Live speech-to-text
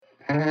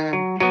Hello,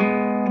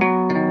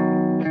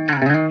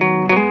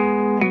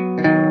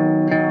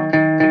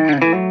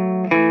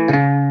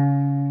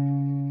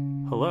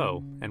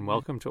 and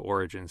welcome to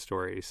Origin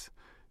Stories,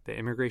 the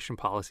Immigration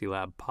Policy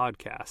Lab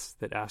podcast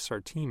that asks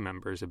our team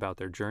members about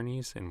their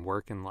journeys in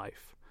work and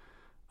life.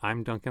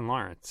 I'm Duncan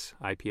Lawrence,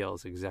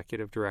 IPL's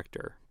Executive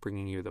Director,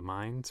 bringing you the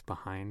minds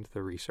behind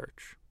the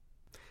research.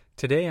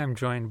 Today I'm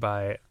joined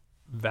by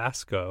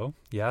Vasco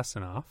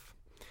Yasenov,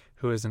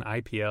 who is an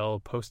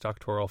IPL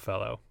postdoctoral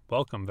fellow.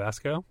 Welcome,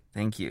 Vasco.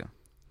 Thank you.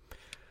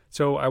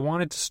 So I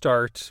wanted to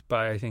start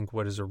by, I think,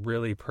 what is a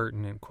really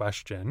pertinent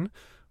question,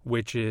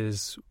 which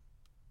is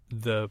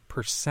the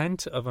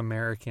percent of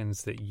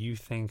Americans that you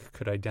think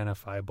could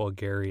identify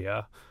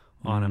Bulgaria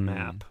on a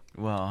map.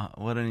 Well,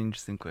 what an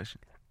interesting question.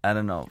 I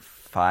don't know,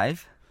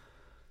 5%?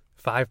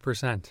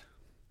 5%.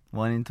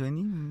 1 in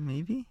 20,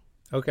 maybe?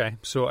 Okay,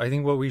 so I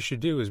think what we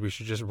should do is we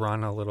should just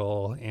run a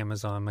little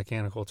Amazon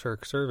Mechanical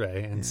Turk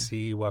survey and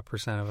see what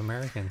percent of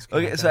Americans can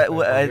identify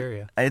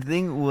Bulgaria. I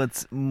think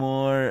what's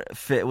more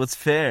fair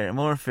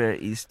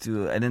is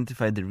to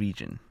identify the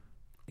region.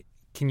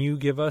 Can you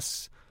give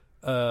us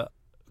the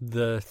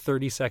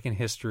 30-second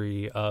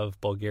history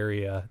of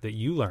Bulgaria that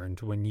you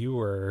learned when you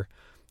were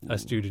a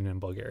student in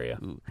Bulgaria?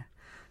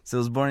 So I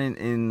was born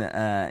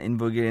in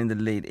Bulgaria in the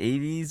late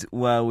 80s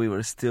while we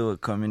were still a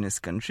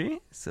communist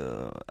country.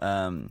 So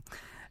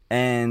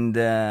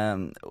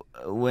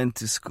went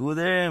to school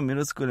there,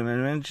 middle school,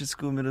 elementary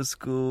school, middle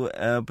school,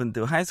 up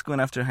until high school.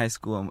 And after high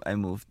school, I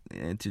moved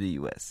to the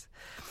U.S.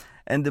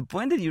 And the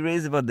point that you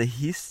raised about the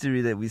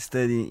history that we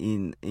study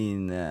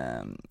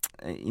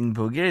in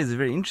Bulgaria is a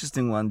very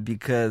interesting one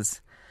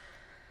because.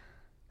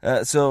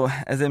 So,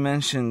 as I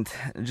mentioned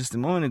just a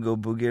moment ago,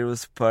 Bulgaria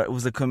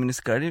was a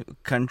communist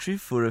country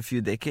for a few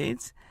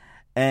decades,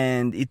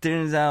 and it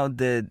turns out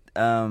that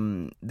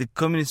the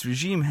communist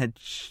regime had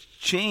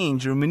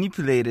changed or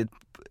manipulated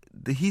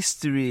the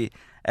history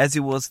as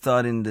it was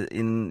taught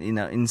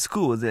in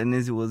schools and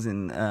as it was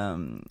in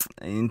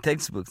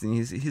textbooks, in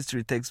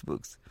history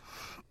textbooks,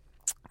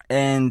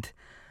 and.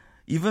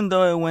 Even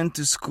though I went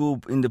to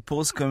school in the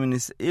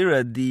post-communist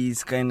era,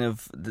 these kind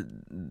of the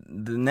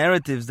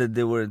narratives that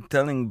they were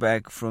telling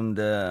back from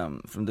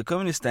the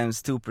communist times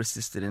still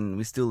persisted, and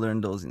we still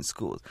learn those in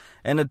schools.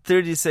 And a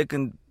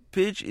 30-second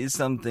pitch is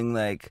something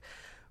like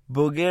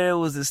Bulgaria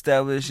was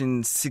established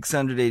in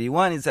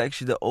 681. It's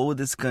actually the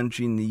oldest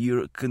country in the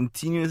Europe,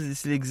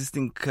 continuously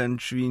existing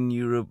country in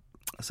Europe.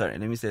 Sorry,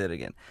 let me say that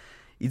again.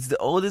 It's the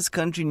oldest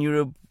country in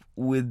Europe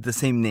with the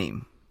same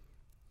name.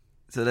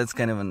 So that's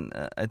kind of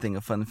I think,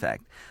 a fun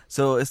fact.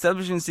 So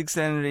established in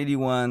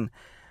 681,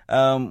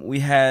 we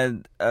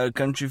had a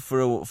country for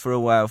a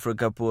while, for a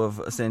couple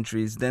of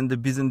centuries. Then the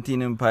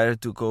Byzantine Empire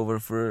took over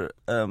for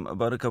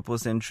about a couple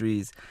of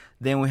centuries.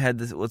 Then we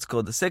had what's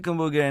called the Second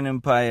Bulgarian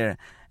Empire.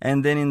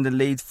 And then in the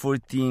late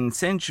 14th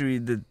century,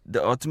 the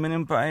Ottoman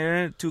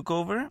Empire took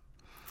over.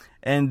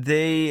 And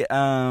they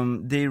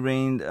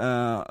reigned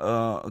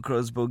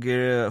across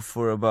Bulgaria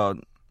for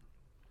about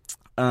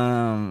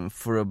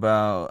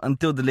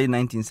until the late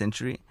 19th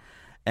century,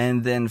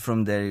 and then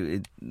from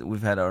there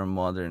we've had our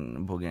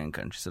modern Bulgarian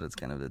country. So that's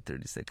kind of the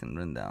 30-second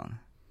rundown.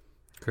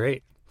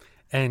 Great.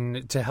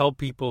 And to help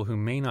people who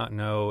may not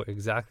know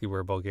exactly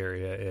where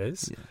Bulgaria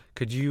is,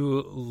 could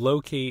you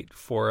locate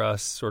for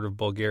us sort of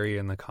Bulgaria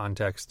in the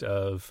context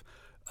of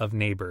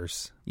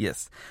neighbors?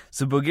 Yes.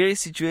 So Bulgaria is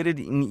situated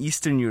in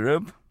Eastern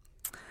Europe,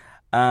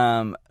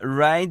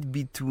 right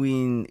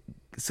between.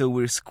 So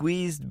we're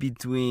squeezed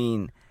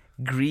between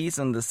Greece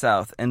on the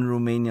south and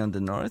Romania on the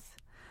north.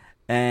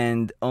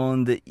 And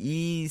on the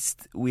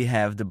east, we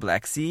have the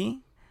Black Sea.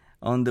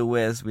 On the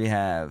west, we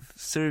have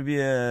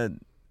Serbia,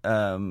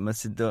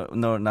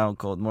 now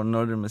called more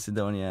Northern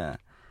Macedonia.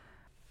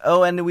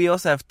 Oh, and we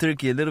also have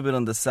Turkey a little bit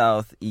on the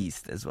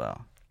southeast as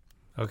well.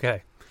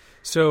 Okay.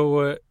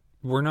 So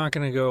we're not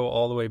going to go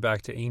all the way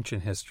back to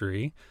ancient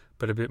history,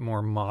 but a bit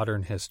more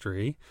modern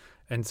history.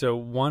 And so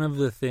one of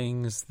the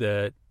things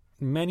that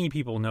many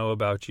people know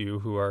about you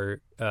who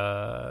are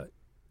at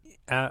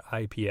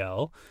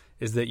IPL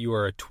is that you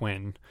are a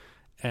twin,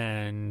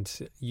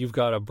 and you've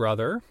got a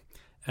brother.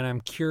 And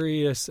I'm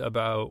curious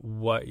about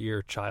what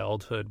your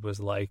childhood was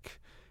like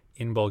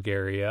in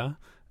Bulgaria,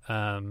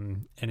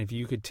 and if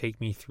you could take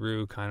me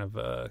through kind of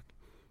a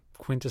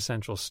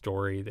quintessential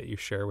story that you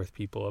share with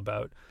people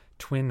about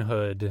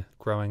twinhood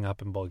growing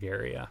up in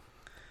Bulgaria.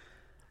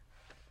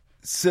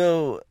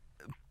 So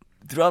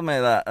throughout my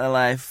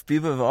life,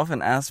 people have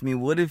often asked me,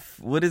 what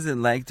is it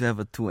like to have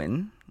a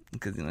twin?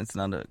 Because, it's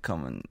not a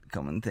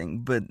common thing.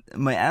 But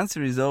my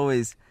answer is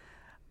always,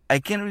 I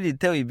can't really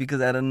tell you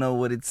because I don't know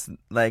what it's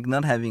like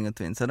not having a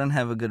twin. So I don't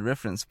have a good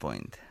reference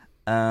point.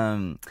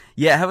 I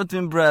have a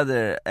twin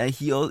brother.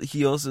 He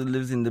also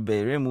lives in the Bay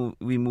Area.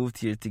 We moved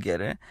here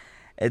together.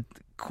 A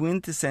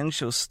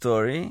quintessential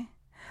story.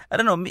 I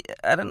don't know.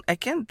 I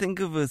can't think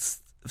of a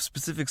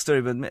specific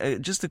story, but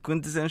just a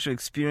quintessential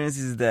experience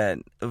is that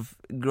of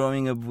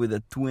growing up with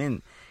a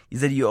twin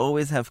is that you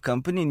always have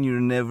company and you're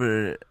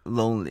never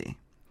lonely.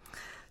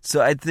 So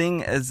I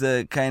think as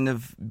a kind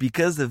of,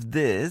 because of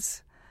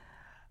this,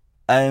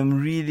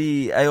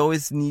 I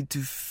always need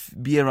to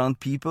be around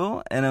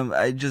people, and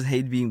I just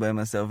hate being by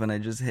myself, and I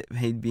just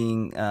hate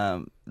being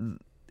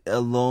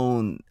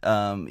alone,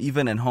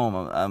 even at home.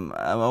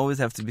 I always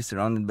have to be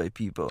surrounded by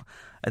people.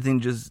 I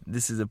think just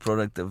this is a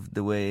product of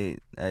the way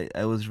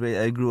I was raised.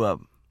 I grew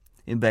up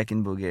back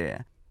in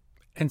Bulgaria.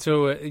 And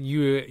so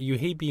you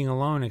hate being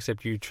alone,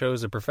 except you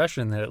chose a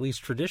profession that at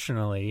least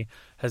traditionally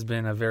has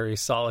been a very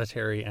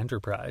solitary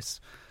enterprise.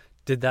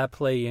 Did that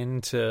play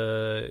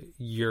into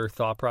your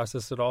thought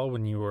process at all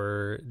when you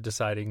were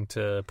deciding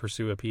to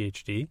pursue a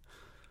PhD?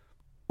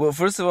 Well,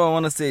 first of all, I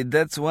want to say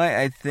that's why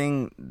I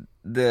think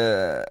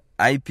the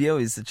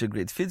IPO is such a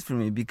great fit for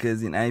me,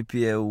 because in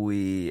IPO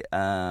we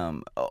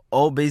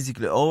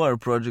all our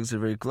projects are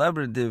very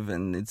collaborative,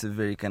 and it's a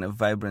very kind of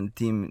vibrant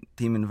team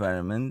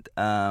environment,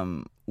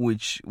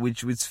 which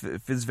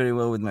fits very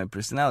well with my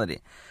personality.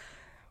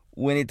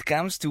 When it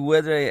comes to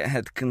whether I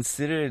had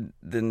considered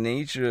the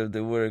nature of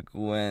the work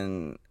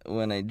when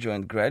I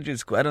joined graduate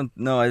school, I don't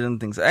know. I don't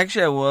think so.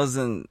 Actually, I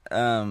wasn't.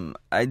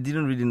 I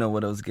didn't really know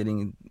what I was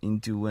getting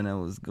into when I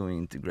was going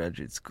into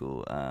graduate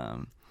school.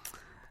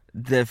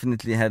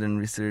 Definitely hadn't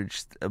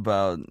researched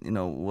about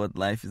what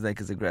life is like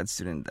as a grad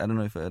student. I don't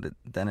know if I had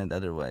done it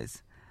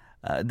otherwise.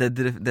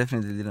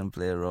 Definitely didn't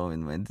play a role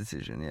in my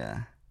decision.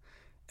 Yeah.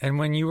 And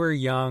when you were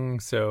young,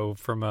 so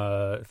from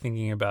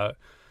thinking about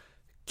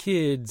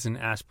kids and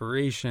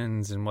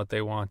aspirations and what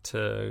they want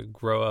to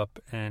grow up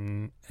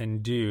and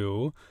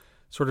do,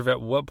 sort of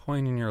at what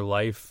point in your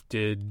life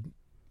did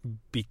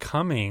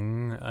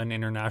becoming an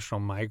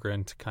international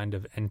migrant kind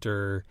of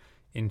enter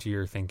into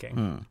your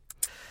thinking?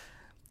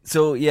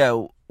 So yeah,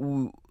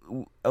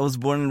 I was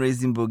born and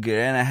raised in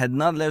Bulgaria, and I had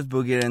not left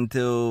Bulgaria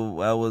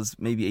until I was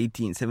maybe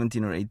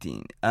 17 or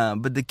 18.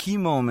 But the key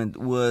moment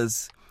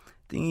was, I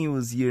think it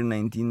was year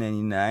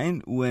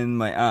 1999, when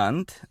my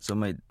aunt, so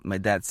my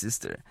dad's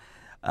sister,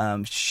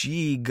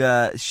 she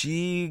got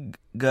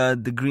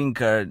the green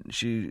card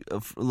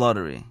of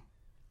lottery.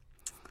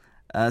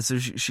 So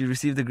she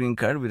received the green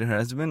card with her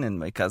husband and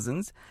my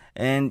cousins,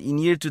 and in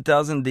year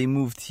 2000 they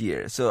moved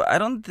here. So I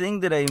don't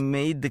think that I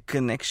made the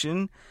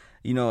connection,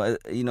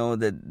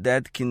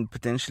 that can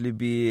potentially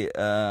be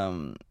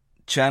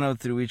channel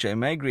through which I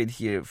migrate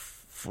here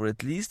for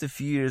at least a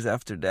few years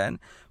after that.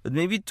 But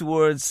maybe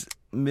towards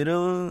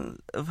middle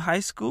of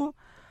high school,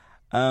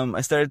 I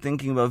started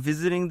thinking about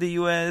visiting the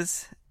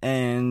U.S.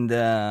 and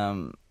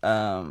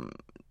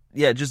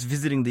just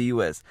visiting the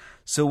U.S.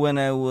 So when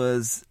I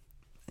was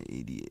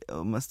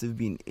must have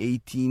been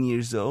 18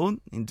 years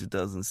old in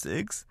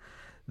 2006.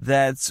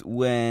 That's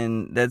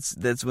when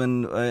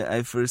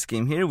I first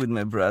came here with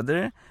my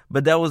brother.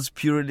 But that was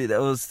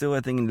still,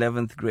 I think,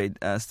 11th grade.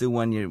 Still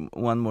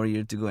one more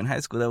year to go in high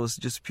school. That was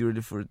just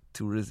purely for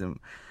tourism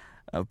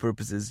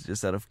purposes,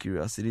 just out of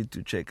curiosity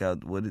to check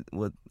out what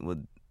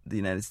the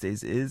United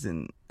States is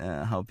and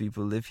how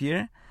people live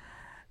here.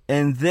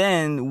 And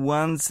then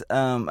once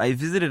I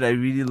visited, I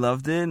really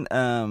loved it.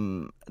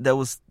 That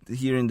was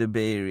here in the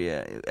Bay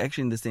Area,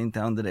 actually in the same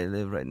town that I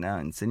live right now,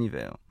 in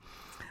Sunnyvale.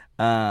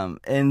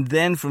 And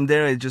then from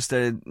there, I just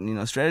started,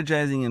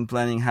 strategizing and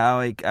planning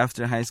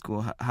after high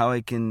school, how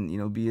I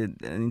can, be an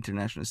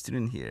international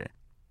student here.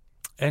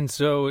 And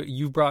so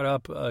you brought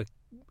up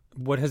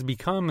what has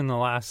become in the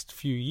last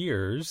few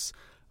years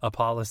a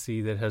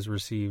policy that has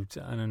received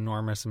an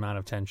enormous amount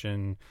of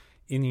attention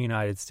in the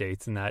United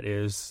States, and that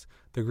is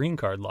the green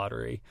card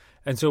lottery.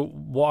 And so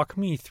walk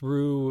me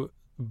through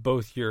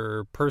both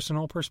your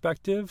personal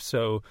perspective.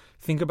 So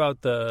think about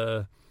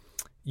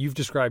you've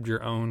described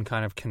your own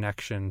kind of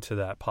connection to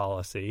that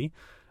policy.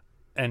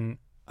 And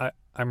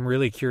I'm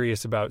really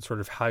curious about sort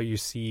of how you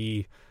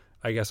see,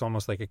 I guess,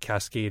 almost like a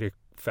cascade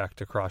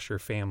effect across your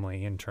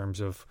family in terms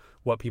of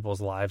what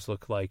people's lives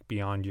look like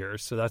beyond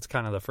yours. So that's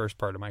kind of the first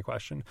part of my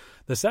question.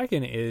 The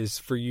second is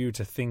for you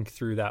to think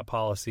through that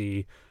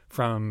policy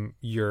from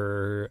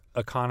your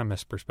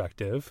economist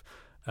perspective,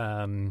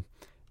 and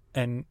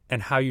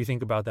how you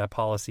think about that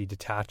policy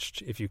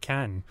detached, if you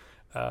can,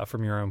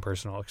 from your own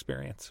personal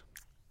experience.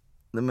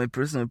 My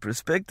personal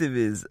perspective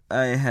is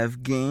I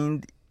have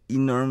gained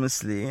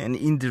enormously and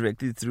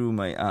indirectly through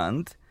my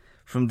aunt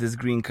from this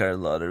green card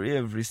lottery.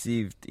 I've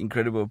received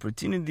incredible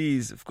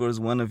opportunities, of course,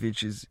 one of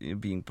which is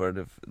being part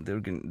of the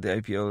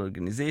IPO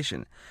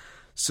organization.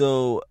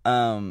 So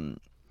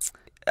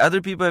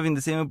other people having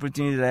the same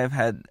opportunity that I've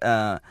had,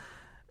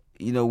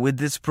 with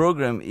this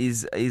program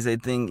is I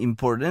think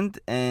important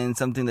and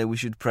something that we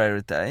should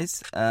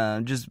prioritize,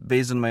 just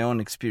based on my own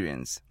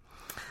experience.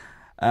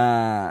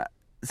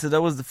 So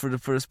that was for the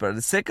first part.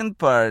 The second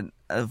part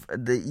of for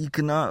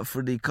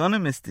the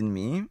economist in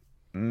me,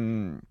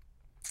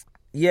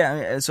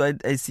 so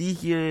I see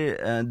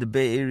here the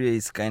Bay Area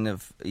is kind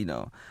of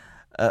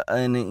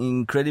an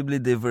incredibly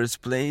diverse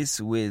place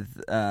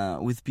with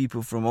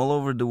people from all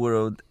over the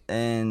world,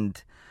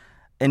 and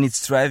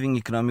it's thriving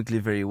economically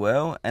very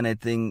well. And I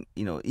think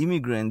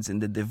immigrants and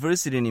the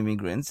diversity in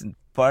immigrants, and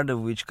part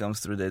of which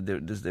comes through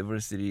this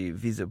diversity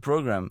visa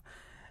program,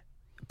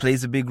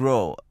 plays a big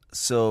role.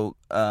 So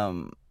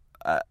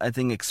I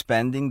think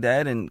expanding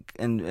that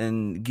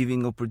and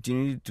giving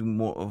opportunity to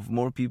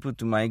more people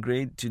to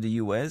migrate to the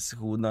U.S.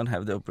 who would not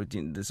have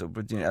this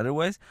opportunity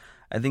otherwise,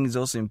 I think is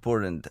also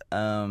important.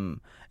 And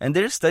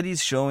there are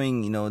studies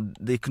showing,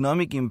 the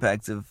economic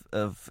impacts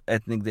of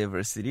ethnic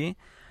diversity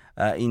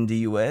in the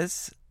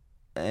U.S.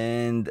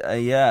 And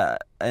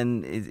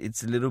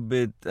it's a little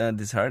bit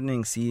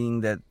disheartening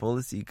seeing that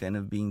policy kind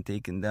of being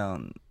taken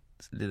down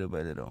little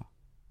by little.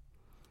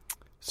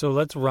 So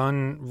let's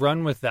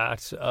run with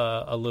that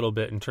a little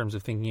bit in terms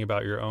of thinking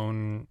about your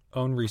own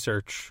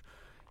research,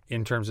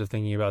 in terms of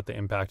thinking about the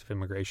impact of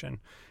immigration.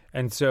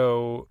 And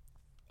so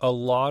a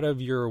lot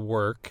of your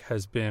work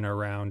has been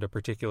around a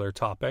particular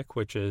topic,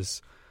 which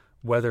is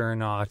whether or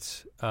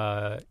not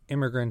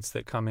immigrants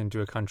that come into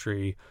a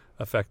country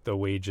affect the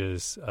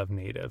wages of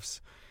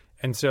natives.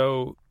 And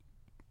so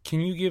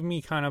can you give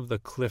me kind of the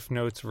Cliff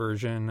Notes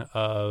version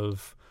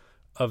of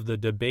the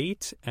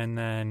debate, and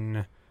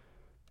then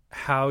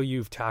how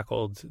you've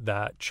tackled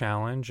that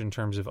challenge in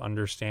terms of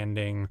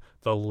understanding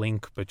the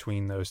link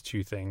between those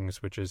two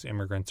things, which is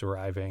immigrants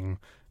arriving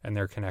and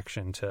their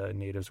connection to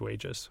natives'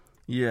 wages?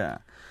 Yeah.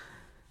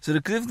 So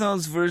the Cliff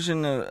Notes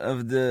version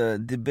of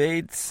the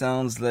debate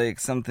sounds like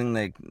something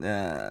like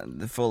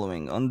the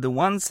following. On the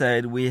one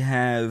side, we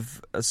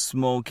have a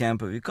small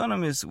camp of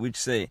economists which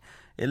say,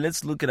 hey,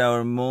 let's look at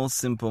our most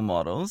simple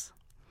models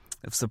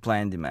of supply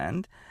and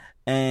demand.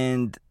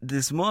 And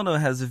this model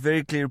has a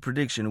very clear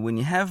prediction. When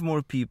you have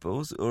more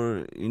people,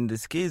 or in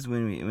this case,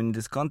 in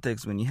this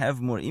context, when you have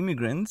more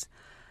immigrants,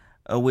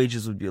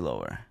 wages would be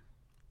lower.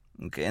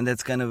 Okay, and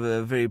that's kind of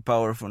a very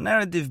powerful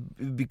narrative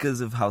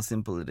because of how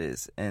simple it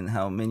is and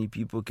how many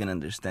people can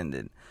understand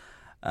it.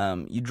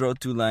 You draw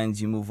two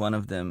lines, you move one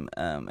of them,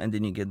 and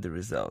then you get the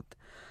result.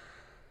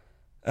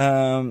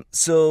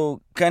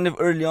 So kind of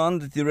early on,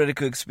 the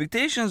theoretical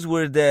expectations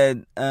were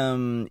that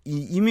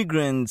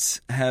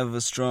immigrants have a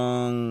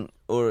strong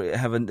or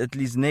have an at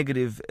least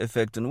negative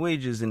effect on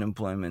wages and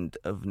employment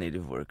of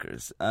native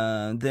workers.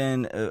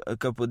 Then a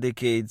couple of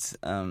decades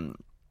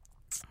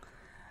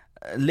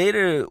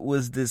later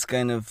was this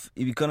kind of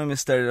economists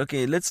started,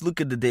 okay, let's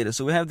look at the data.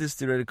 So we have this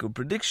theoretical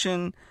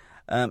prediction.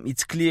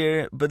 It's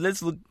clear, but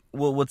let's look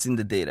what's in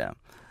the data.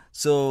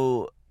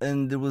 So,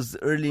 and there was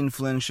early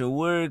influential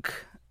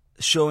work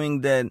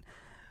showing that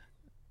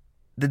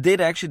the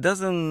data actually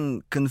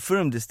doesn't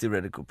confirm this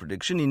theoretical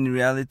prediction. In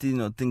reality,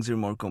 things are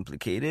more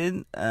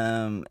complicated.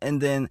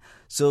 And then,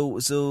 so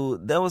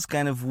that was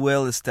kind of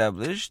well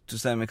established to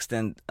some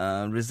extent,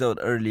 result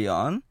early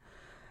on,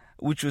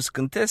 which was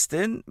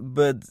contested,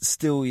 but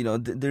still,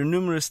 there are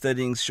numerous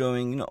studies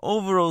showing,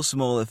 overall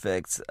small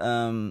effects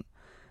of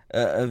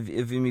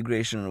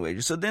immigration on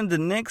wages. So then the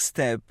next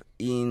step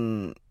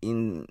in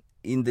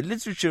the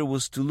literature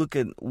was to look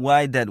at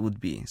why that would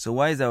be. So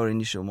why is our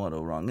initial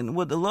model wrong? And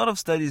what a lot of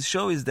studies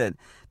show is that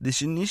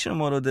this initial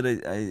model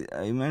that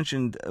I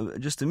mentioned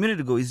just a minute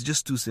ago is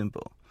just too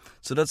simple.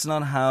 So that's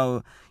not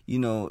how,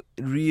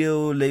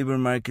 real labor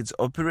markets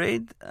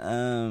operate.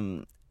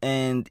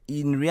 And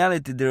in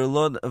reality, there are a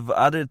lot of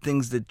other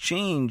things that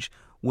change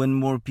when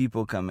more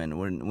people come in,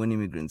 when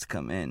immigrants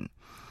come in.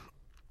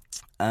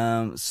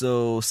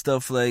 So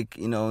stuff like,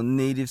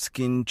 natives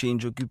can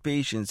change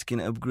occupations, can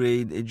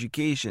upgrade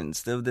education,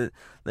 stuff that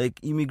like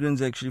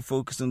immigrants actually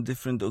focus on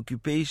different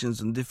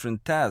occupations, on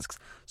different tasks.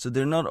 So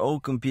they're not all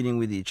competing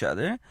with each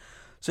other.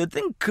 So I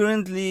think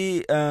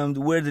currently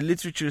where the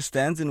literature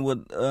stands and what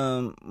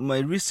my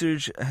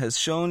research has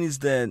shown is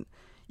that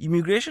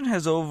immigration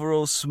has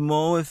overall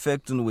small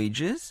effect on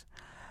wages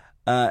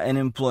and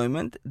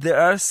employment. There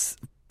are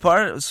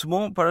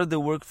small part of the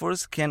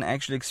workforce can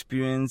actually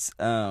experience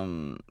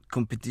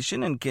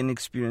competition and can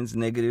experience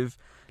negative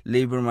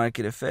labor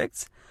market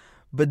effects.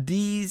 But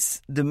the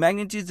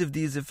magnitudes of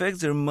these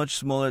effects are much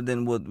smaller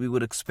than what we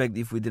would expect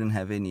if we didn't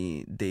have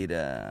any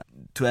data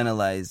to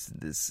analyze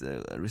this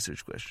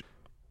research question.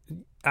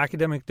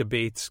 Academic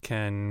debates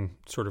can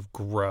sort of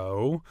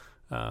grow,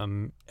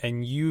 and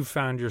you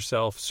found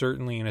yourself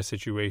certainly in a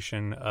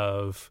situation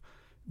of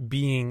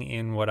being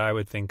in what I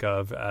would think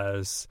of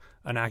as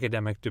an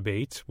academic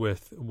debate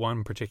with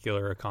one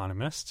particular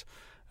economist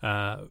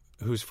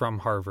who's from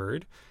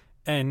Harvard.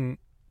 And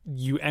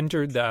you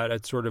entered that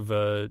at sort of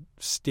a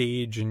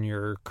stage in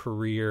your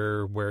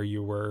career where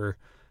you were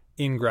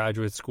in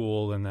graduate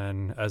school and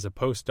then as a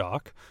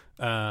postdoc.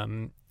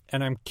 And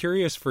I'm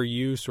curious for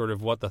you sort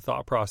of what the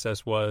thought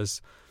process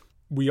was.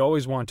 We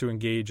always want to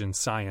engage in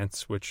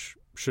science, which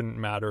shouldn't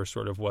matter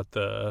sort of what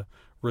the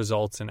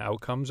results and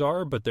outcomes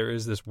are, but there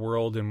is this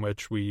world in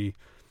which we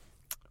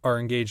are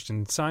engaged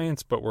in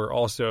science, but we're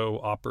also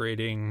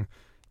operating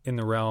in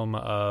the realm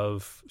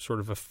of sort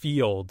of a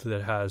field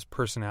that has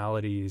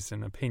personalities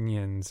and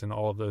opinions and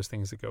all of those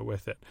things that go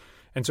with it.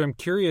 And so I'm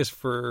curious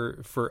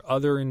for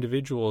other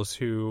individuals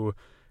who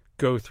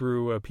go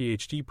through a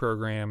PhD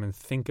program and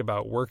think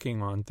about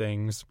working on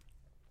things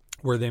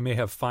where they may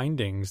have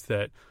findings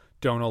that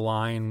don't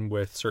align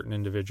with certain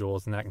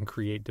individuals and that can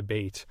create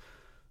debate.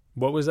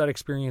 What was that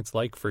experience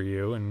like for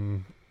you,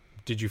 and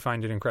Did you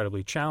find it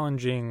incredibly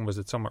challenging? Was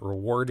it somewhat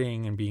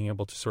rewarding in being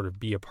able to sort of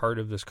be a part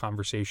of this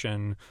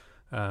conversation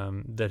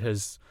that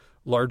has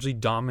largely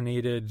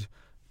dominated?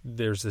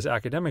 There's this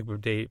academic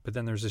debate, but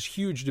then there's this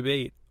huge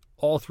debate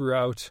all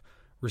throughout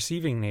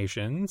receiving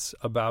nations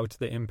about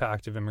the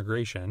impact of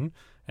immigration,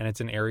 and it's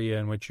an area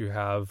in which you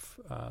have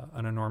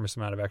an enormous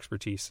amount of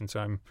expertise. And so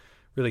I'm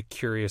really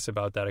curious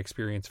about that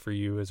experience for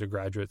you as a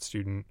graduate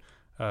student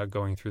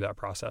going through that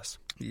process.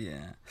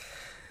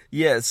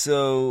 Yeah,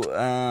 so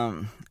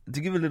to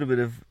give a little bit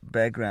of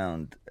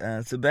background,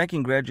 so back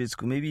in graduate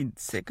school, maybe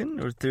second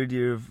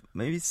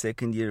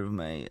year of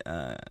my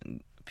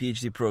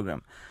PhD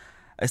program,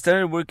 I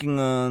started working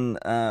on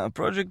a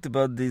project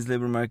about this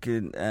labor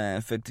market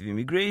effective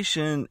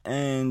immigration,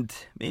 and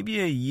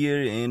maybe a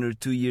year in or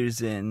 2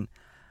 years in,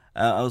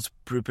 I was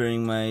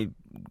preparing my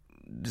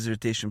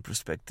dissertation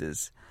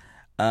prospectus.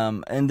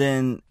 And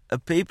then a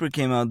paper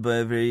came out by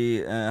a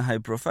very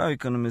high-profile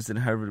economist at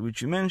Harvard,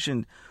 which you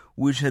mentioned,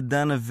 which had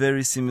done a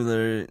very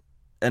similar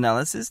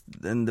analysis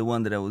than the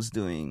one that I was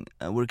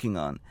working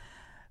on,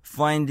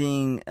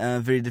 finding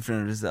very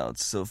different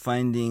results. So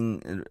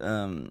finding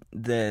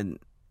that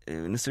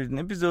in certain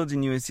episodes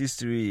in U.S.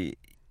 history,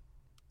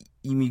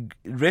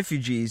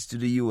 refugees to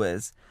the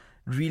U.S.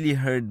 really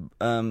hurt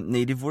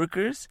native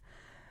workers,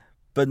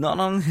 but not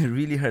only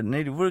really hurt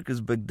native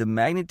workers, but the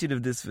magnitude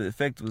of this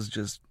effect was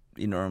just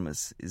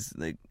enormous. Is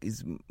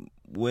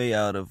way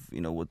out of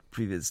what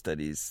previous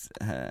studies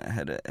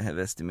have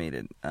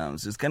estimated.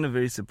 So it's kind of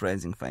very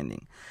surprising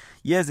finding.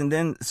 Yes, and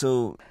then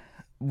so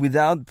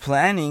without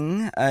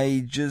planning,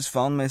 I just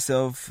found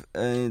myself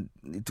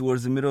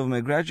towards the middle of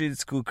my graduate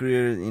school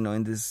career,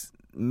 in this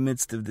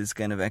midst of this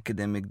kind of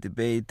academic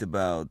debate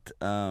about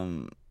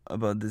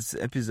this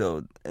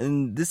episode.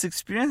 And this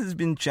experience has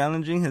been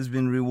challenging, has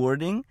been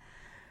rewarding,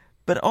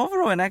 but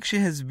overall it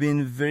actually has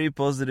been very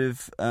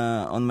positive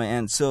on my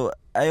end. So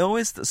I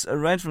always,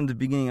 right from the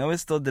beginning, I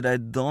always thought that I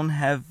don't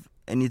have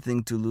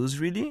anything to lose,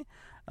 really.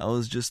 I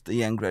was just a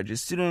young graduate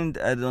student.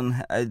 I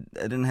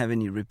didn't have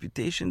any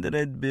reputation that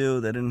I'd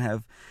built. I didn't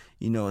have,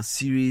 a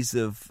series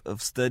of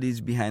studies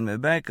behind my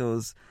back.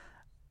 And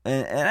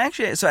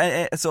actually,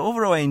 so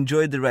overall I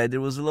enjoyed the ride.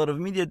 There was a lot of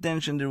media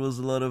attention. There was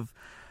a lot of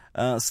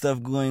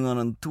stuff going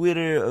on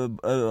Twitter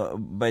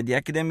by the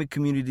academic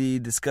community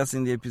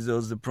discussing the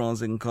episodes, the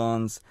pros and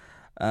cons.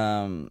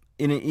 In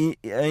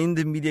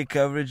the media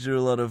coverage, there were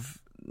a lot of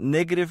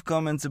negative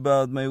comments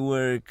about my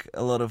work,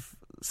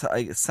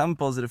 some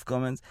positive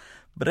comments.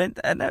 But it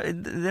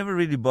never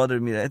really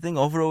bothered me. I think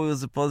overall it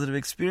was a positive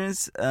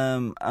experience.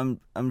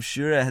 I'm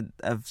sure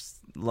I've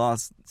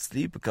lost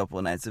sleep a couple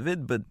of nights of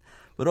it, but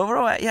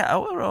overall,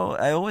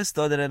 I always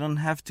thought that I don't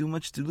have too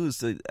much to lose,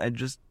 so I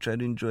just try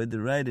to enjoy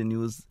the ride, and it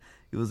was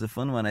a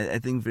fun one. I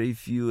think very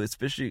few,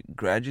 especially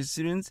graduate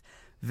students,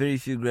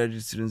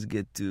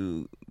 get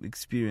to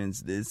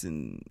experience this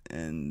and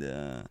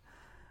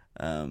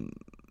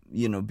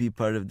be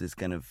part of this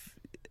kind of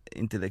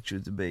intellectual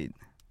debate.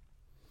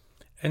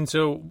 And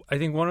so I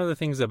think one of the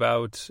things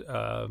about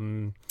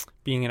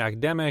being an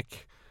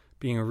academic,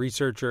 being a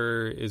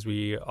researcher, is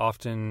we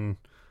often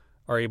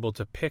are able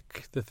to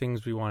pick the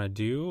things we want to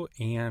do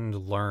and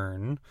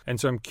learn. And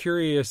so I'm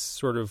curious,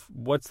 sort of,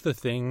 what's the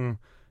thing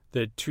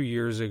that 2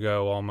 years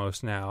ago,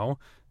 almost now,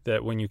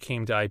 that when you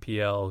came to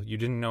IPL, you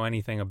didn't know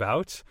anything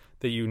about,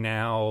 that you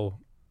now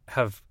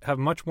have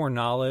much more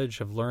knowledge,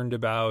 have learned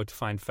about,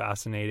 find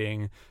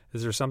fascinating?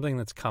 Is there something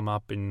that's come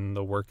up in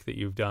the work that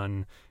you've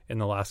done in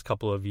the last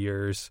couple of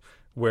years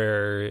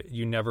where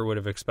you never would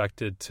have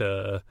expected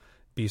to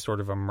be sort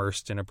of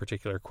immersed in a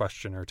particular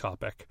question or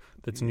topic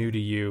that's new to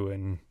you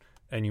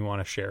and you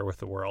want to share with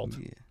the world?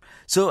 Yeah.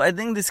 So I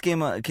think this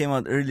came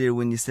out earlier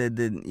when you said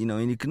that,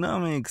 in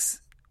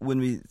economics, when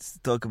we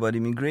talk about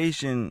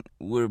immigration,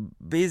 we're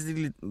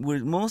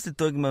mostly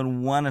talking about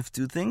one of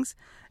two things,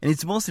 and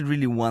it's mostly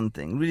really one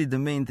thing. Really, the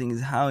main thing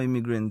is how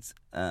immigrants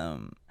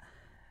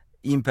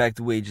impact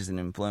wages and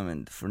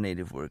employment for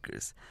native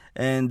workers.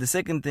 And the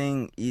second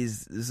thing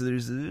is, so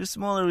there's a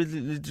smaller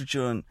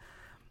literature on,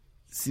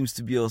 seems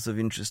to be also of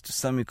interest to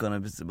some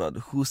economists, about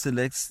who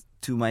selects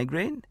to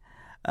migrate.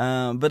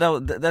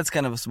 But that's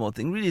kind of a small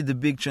thing. Really, the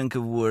big chunk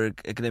of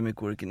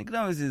academic work in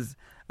economics, is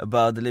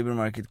about the labor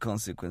market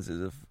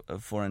consequences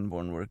of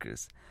foreign-born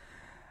workers.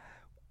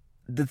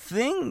 The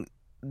thing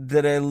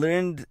that I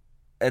learned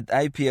at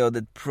IPL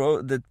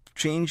that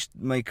changed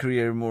my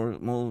career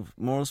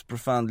most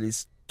profoundly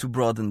is to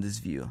broaden this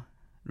view.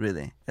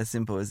 Really, as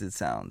simple as it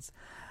sounds.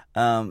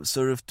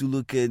 Sort of to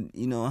look at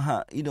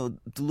to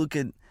look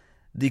at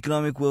the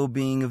economic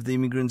well-being of the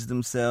immigrants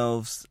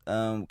themselves,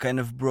 kind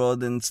of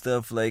broaden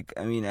stuff. Like,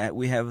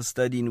 we have a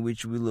study in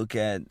which we look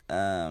at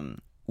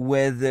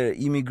whether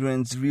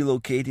immigrants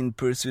relocate in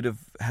pursuit of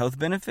health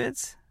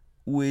benefits,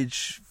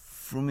 which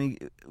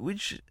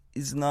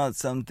is not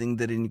something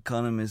that an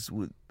economist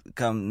would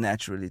come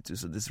naturally to.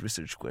 So this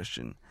research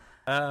question.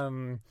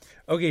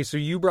 Okay, so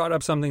you brought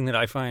up something that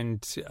I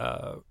find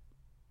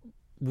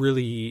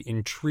really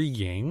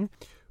intriguing.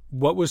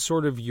 What was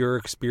sort of your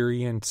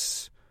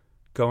experience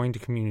going to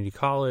community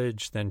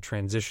college, then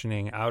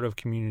transitioning out of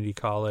community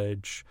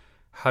college.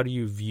 How do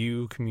you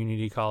view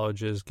community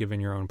colleges given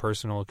your own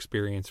personal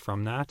experience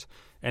from that?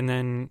 And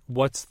then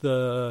what's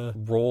the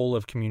role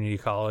of community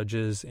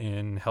colleges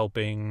in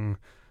helping,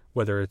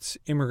 whether it's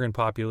immigrant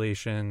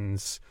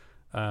populations,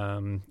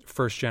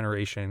 first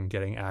generation,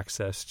 getting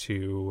access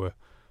to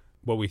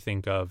what we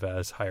think of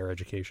as higher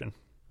education?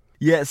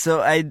 Yeah,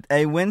 so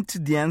I went to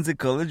Dianza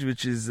College,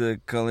 which is a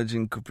college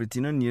in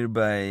Cupertino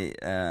nearby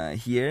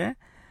here.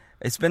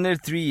 I spent there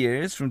 3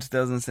 years from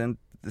 2007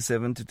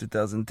 to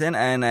 2010,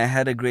 and I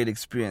had a great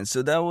experience.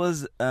 So that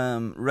was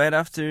right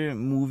after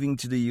moving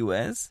to the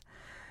U.S.,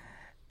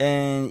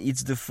 and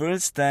it's the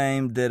first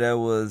time that I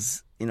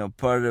was,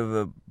 part of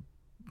a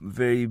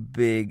very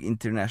big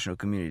international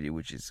community,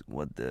 which is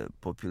what the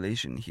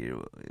population here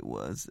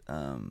was,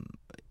 and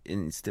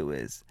it still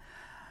is.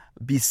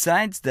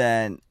 Besides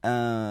that,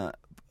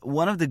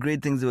 one of the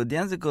great things about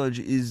Dianza College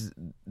is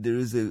there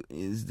is a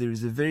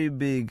very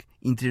big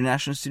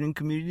international student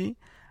community.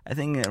 I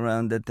think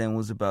around that time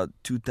was about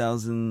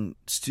 2,000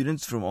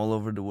 students from all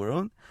over the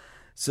world.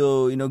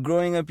 So,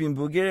 growing up in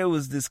Bulgaria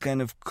was this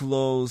kind of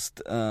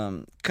closed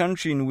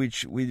country in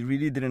which we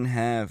really didn't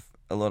have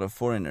a lot of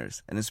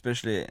foreigners. And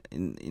especially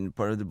in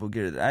part of the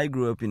Bulgaria that I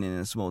grew up in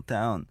a small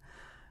town,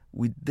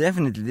 we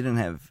definitely didn't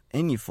have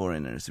any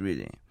foreigners,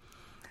 really.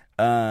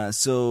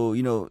 So,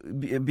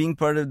 being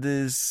part of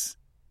this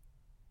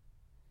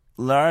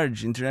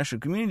large international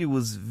community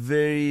was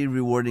very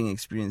rewarding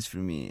experience for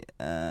me.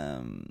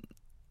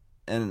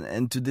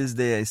 And to this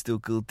day, I still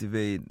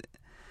cultivate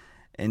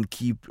and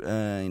keep,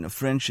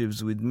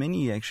 friendships with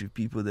many actually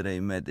people that I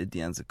met at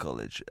Dianza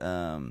College.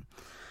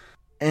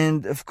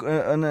 And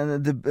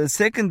the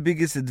second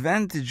biggest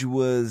advantage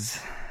was,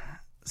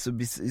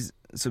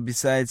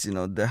 besides,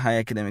 the high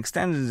academic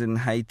standards and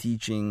high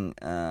teaching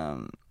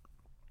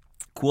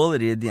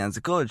quality at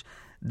Dianza College,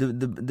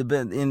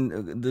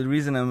 the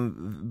reason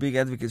I'm a big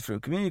advocate for a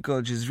community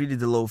college is really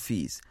the low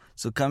fees.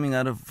 So coming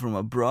from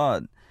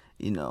abroad,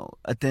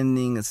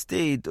 attending a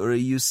state or a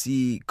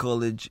UC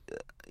college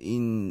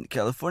in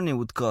California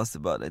would cost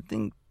about, I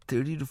think,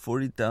 $30,000 to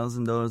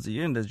 $40,000 a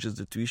year, and that's just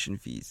the tuition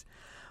fees.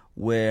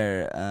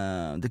 Where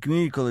the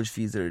community college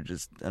fees are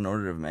just an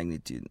order of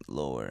magnitude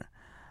lower.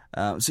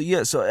 So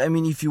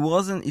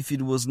if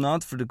it was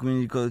not for the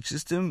community college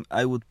system,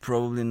 I would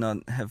probably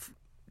not have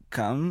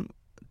come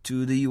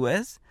to the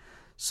U.S.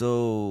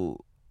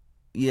 So,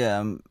 yeah,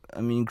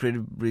 I'm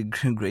incredibly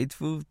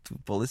grateful to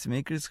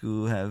policymakers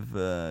who have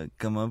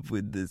come up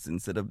with this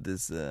and set up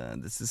this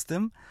the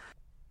system.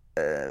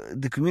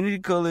 The community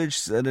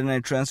college, then I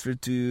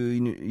transferred to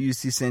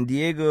UC San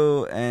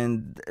Diego,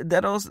 and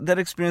that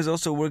experience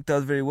also worked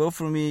out very well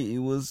for me. It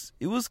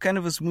was kind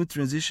of a smooth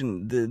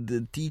transition.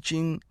 The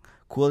teaching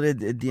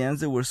quality at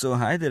Dianza were so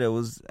high that I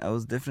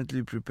was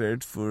definitely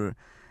prepared for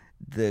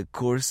the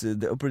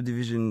upper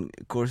division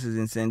courses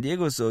in San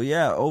Diego. So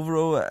yeah,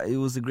 overall it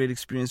was a great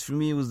experience for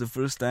me. It was the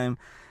first time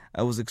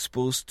I was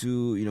exposed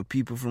to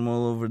people from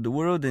all over the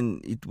world,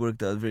 and it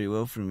worked out very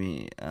well for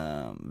me.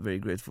 Very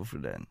grateful for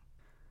that.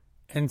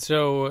 And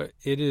so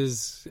it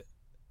is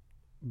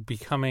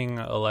becoming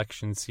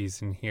election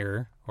season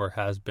here, or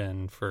has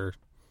been for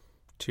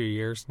 2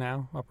 years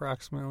now,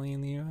 approximately, in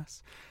the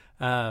U.S.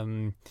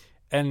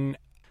 And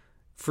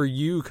for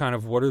you, kind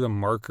of, what are the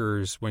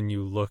markers when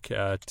you look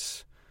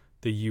at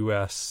the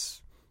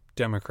U.S.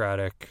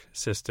 democratic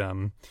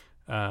system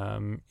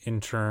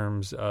in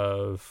terms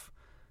of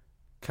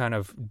kind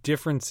of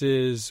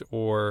differences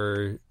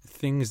or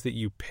things that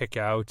you pick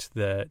out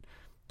that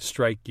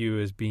strike you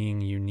as being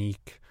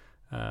unique?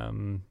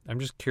 I'm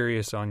just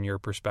curious on your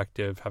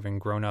perspective, having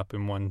grown up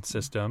in one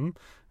system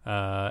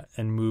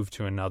and moved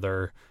to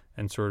another,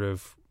 and sort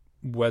of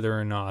whether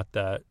or not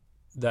that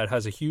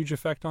has a huge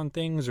effect on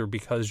things, or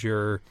because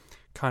you're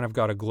kind of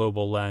got a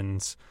global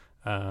lens,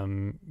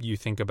 you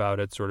think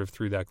about it sort of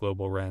through that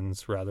global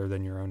lens rather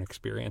than your own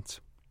experience.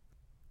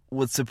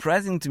 What's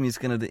surprising to me is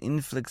kind of the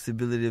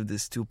inflexibility of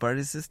this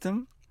two-party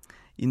system,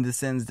 in the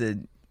sense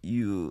that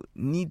you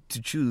need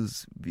to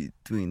choose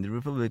between the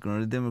Republican or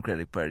the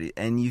Democratic Party,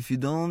 and if you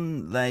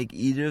don't like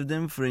either of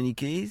them for any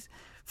case,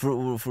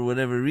 for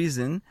whatever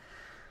reason,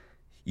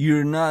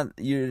 you're not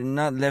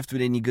left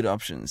with any good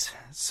options.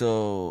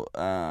 So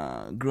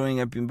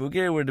growing up in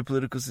Bulgaria, where the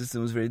political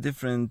system was very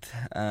different,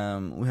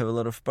 we have a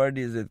lot of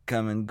parties that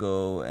come and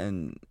go,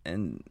 and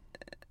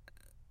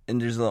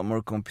there's a lot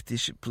more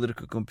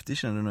political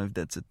competition. I don't know if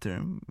that's a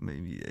term.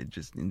 Maybe I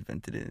just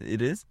invented it.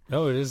 It is?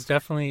 Oh, it is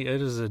definitely.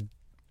 It is a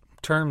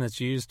term that's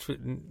used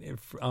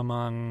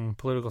among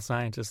political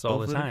scientists all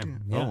the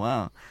time. Yeah. Oh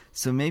wow!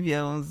 So maybe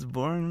I was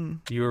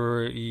born.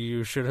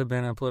 You should have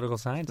been a political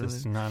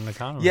scientist, not an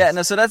economist. Yeah,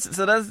 no. So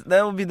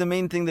that would be the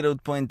main thing that I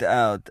would point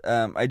out.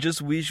 I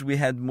just wish we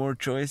had more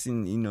choice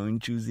in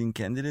choosing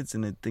candidates,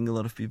 and I think a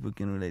lot of people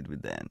can relate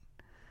with that.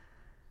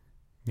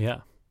 Yeah.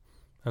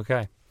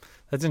 Okay,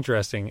 that's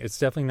interesting. It's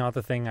definitely not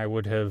the thing I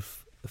would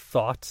have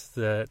thought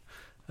that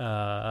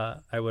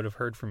I would have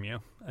heard from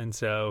you, and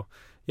so.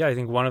 Yeah, I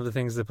think one of the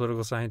things that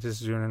political scientists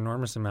do an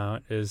enormous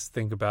amount is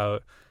think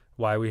about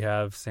why we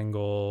have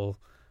single,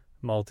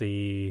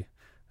 multi,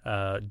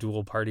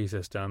 dual party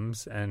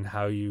systems, and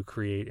how you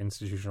create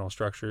institutional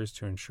structures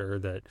to ensure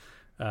that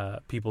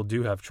people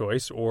do have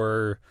choice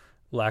or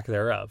lack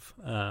thereof.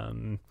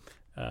 And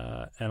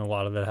a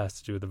lot of it has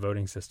to do with the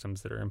voting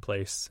systems that are in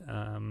place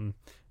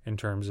in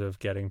terms of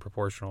getting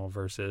proportional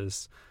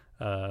versus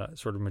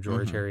sort of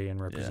majoritarian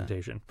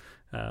representation.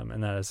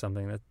 And that is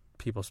something that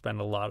people spend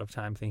a lot of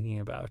time thinking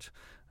about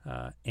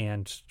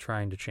and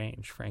trying to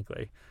change,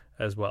 frankly,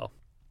 as well.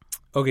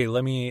 Okay,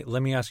 let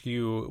me ask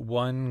you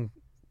one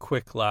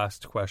quick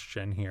last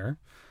question here.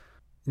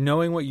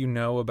 Knowing what you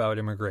know about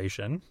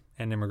immigration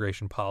and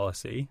immigration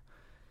policy,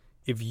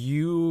 if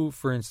you,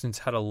 for instance,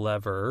 had a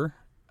lever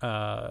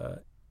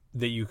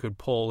that you could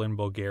pull in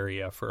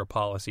Bulgaria for a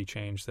policy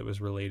change that was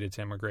related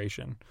to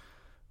immigration,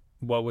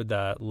 what would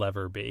that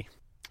lever be?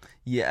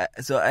 Yeah,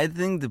 so I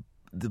think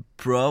the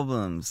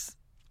problems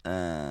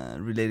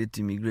related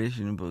to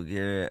immigration in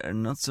Bulgaria are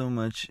not so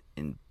much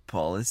in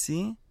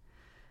policy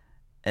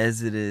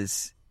as it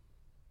is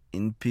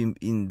in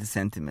the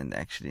sentiment,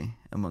 actually,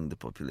 among the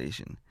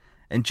population,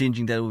 and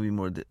changing that will be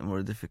more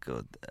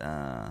difficult.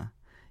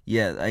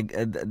 Yeah,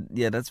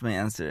 that's my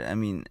answer. I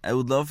mean, I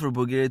would love for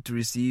Bulgaria to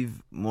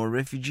receive more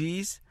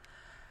refugees,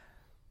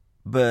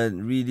 but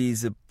really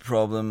it's a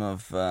problem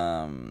of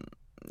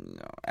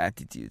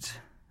attitudes.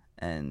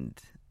 And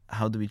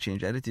how do we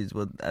change attitudes?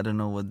 I don't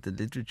know what the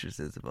literature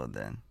says about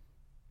that.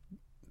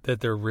 That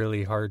they're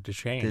really hard to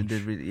change. They're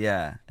really,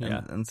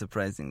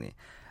 unsurprisingly.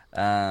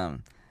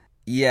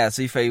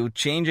 So if I would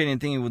change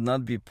anything, it would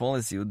not be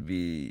policy. It would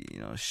be,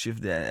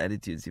 shift the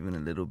attitudes even a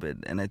little bit.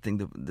 And I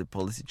think the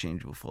policy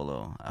change will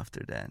follow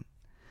after that.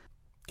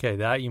 Okay,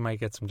 that you might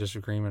get some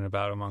disagreement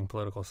about among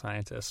political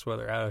scientists,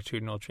 whether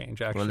attitudinal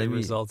change actually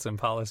results in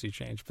policy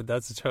change. But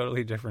that's a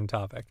totally different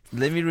topic.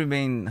 Let me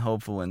remain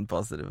hopeful and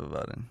positive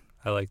about it.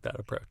 I like that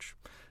approach.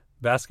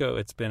 Vasco,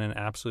 it's been an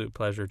absolute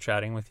pleasure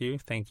chatting with you.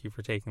 Thank you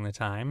for taking the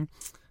time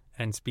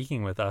and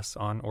speaking with us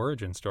on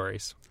Origin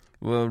Stories.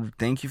 Well,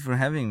 thank you for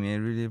having me. I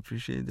really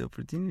appreciate the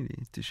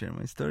opportunity to share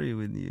my story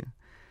with you.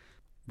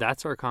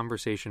 That's our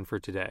conversation for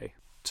today.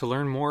 To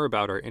learn more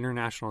about our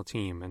international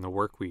team and the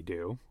work we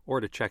do, or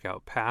to check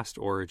out past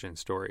Origin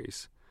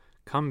Stories,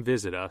 come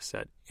visit us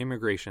at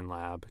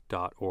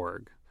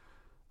immigrationlab.org.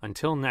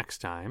 Until next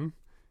time,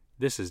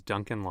 this is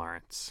Duncan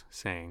Lawrence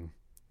saying,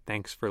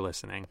 thanks for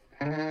listening.